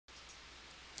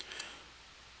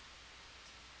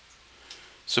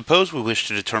Suppose we wish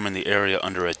to determine the area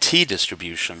under a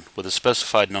t-distribution with a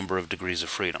specified number of degrees of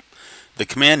freedom. The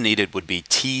command needed would be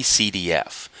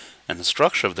tcdf, and the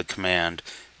structure of the command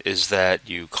is that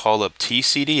you call up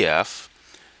tcdf,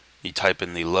 you type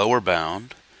in the lower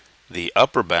bound, the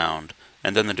upper bound,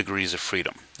 and then the degrees of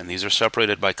freedom, and these are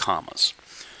separated by commas.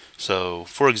 So,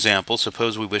 for example,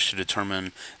 suppose we wish to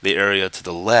determine the area to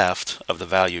the left of the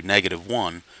value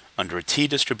 -1 under a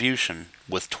t-distribution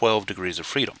with 12 degrees of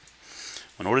freedom.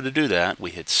 In order to do that, we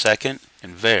hit second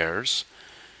and vars,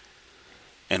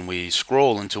 and we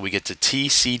scroll until we get to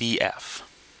tcdf.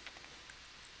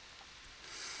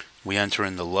 We enter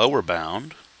in the lower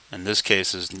bound, in this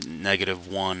case is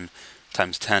 -1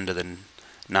 times 10 to the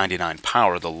 99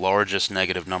 power, the largest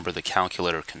negative number the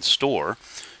calculator can store.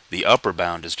 The upper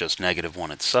bound is just -1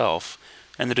 itself,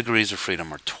 and the degrees of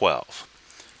freedom are 12.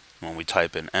 When we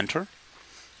type in enter,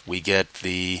 we get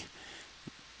the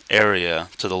area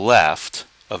to the left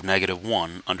of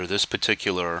 -1 under this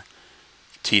particular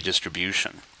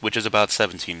t-distribution, which is about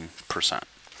 17%.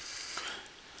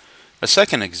 A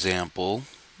second example,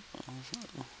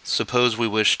 suppose we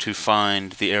wish to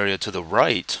find the area to the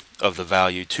right of the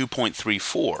value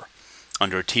 2.34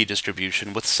 under a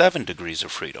t-distribution with 7 degrees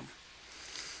of freedom.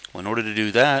 Well, in order to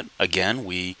do that, again,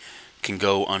 we can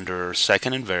go under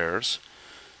second and vars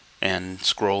and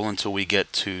scroll until we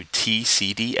get to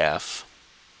tcdf.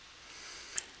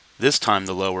 This time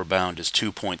the lower bound is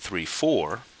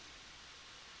 2.34,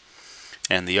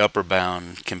 and the upper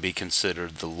bound can be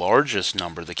considered the largest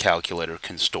number the calculator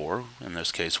can store, in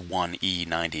this case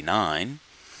 1e99,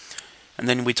 and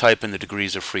then we type in the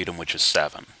degrees of freedom, which is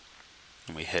 7.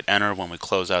 And we hit enter when we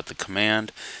close out the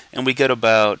command, and we get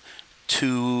about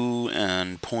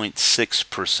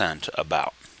 2.6%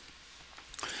 about.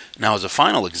 Now, as a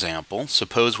final example,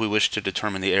 suppose we wish to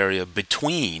determine the area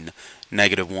between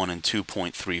 -1 and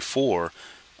 2.34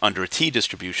 under a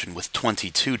t-distribution with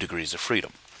 22 degrees of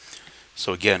freedom.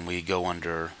 So again, we go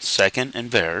under second and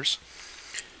vars,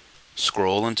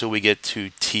 scroll until we get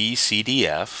to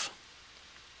tcdf,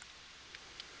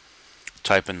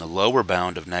 type in the lower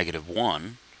bound of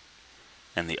 -1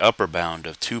 and the upper bound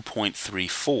of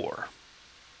 2.34.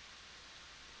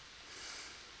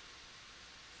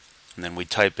 And then we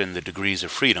type in the degrees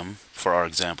of freedom, for our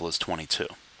example is 22.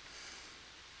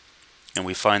 And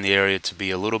we find the area to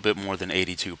be a little bit more than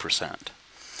 82%.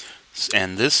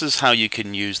 And this is how you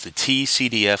can use the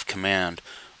tcdf command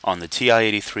on the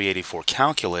TI-8384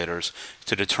 calculators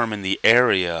to determine the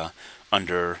area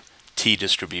under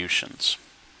t-distributions.